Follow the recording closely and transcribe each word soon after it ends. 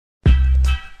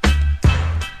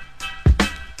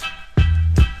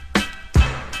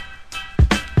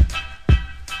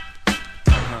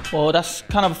Well, that's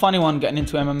kind of a funny one, getting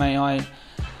into MMA. I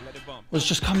was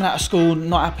just coming out of school,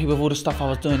 not happy with all the stuff I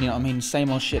was doing, you know what I mean? Same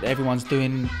old shit everyone's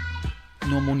doing,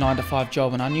 normal 9-to-5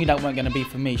 job, and I knew that weren't going to be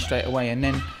for me straight away. And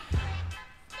then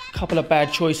a couple of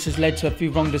bad choices led to a few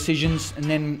wrong decisions, and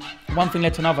then one thing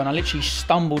led to another, and I literally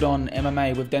stumbled on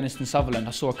MMA with Dennis and Sutherland.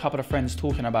 I saw a couple of friends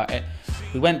talking about it.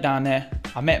 We went down there,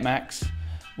 I met Max,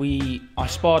 I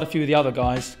sparred a few of the other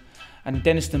guys, and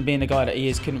Denniston, being the guy that he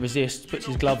is, couldn't resist, puts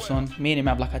his gloves on. Me and him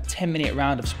had like a 10-minute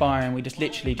round of sparring. We just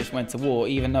literally just went to war,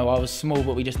 even though I was small,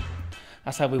 but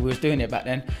that's how we was doing it back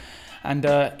then. And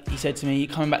he said to me, "You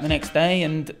coming back the next day?"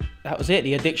 And that was it.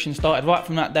 The addiction started right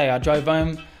from that day. I drove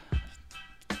home,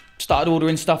 started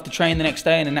ordering stuff to train the next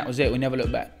day, and then that was it. We never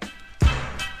looked back.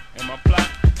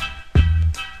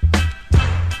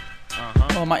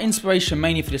 Well, my inspiration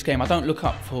mainly for this game, I don't look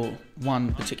up for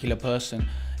one particular person.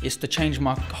 It's to change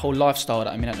my whole lifestyle that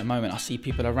I'm in at the moment. I see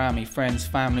people around me, friends,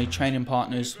 family, training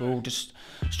partners, we're all just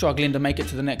struggling to make it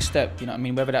to the next step. You know what I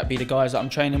mean? Whether that be the guys that I'm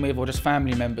training with or just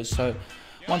family members. So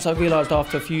once I realised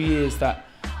after a few years that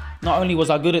not only was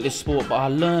I good at this sport, but I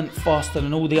learned faster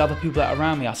than all the other people that are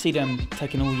around me. I see them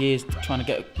taking all years trying to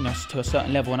get, you know, to a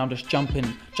certain level, and I'm just jumping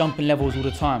levels all the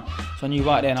time. So I knew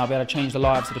right then I'll be able to change the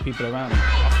lives of the people around me.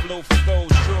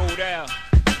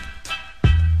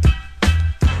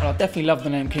 Well, I definitely love the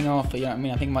name King Arthur, you know what I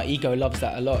mean? I think my ego loves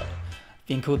that a lot.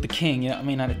 Being called the king, you know what I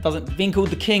mean? And being called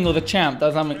the king or the champ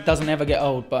doesn't ever get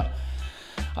old, but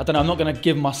I don't know, I'm not going to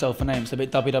give myself a name. It's a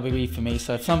bit WWE for me.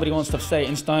 So if somebody wants to say it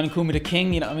in stone and call me the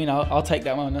king, you know what I mean? I'll take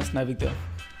that one, that's no big deal.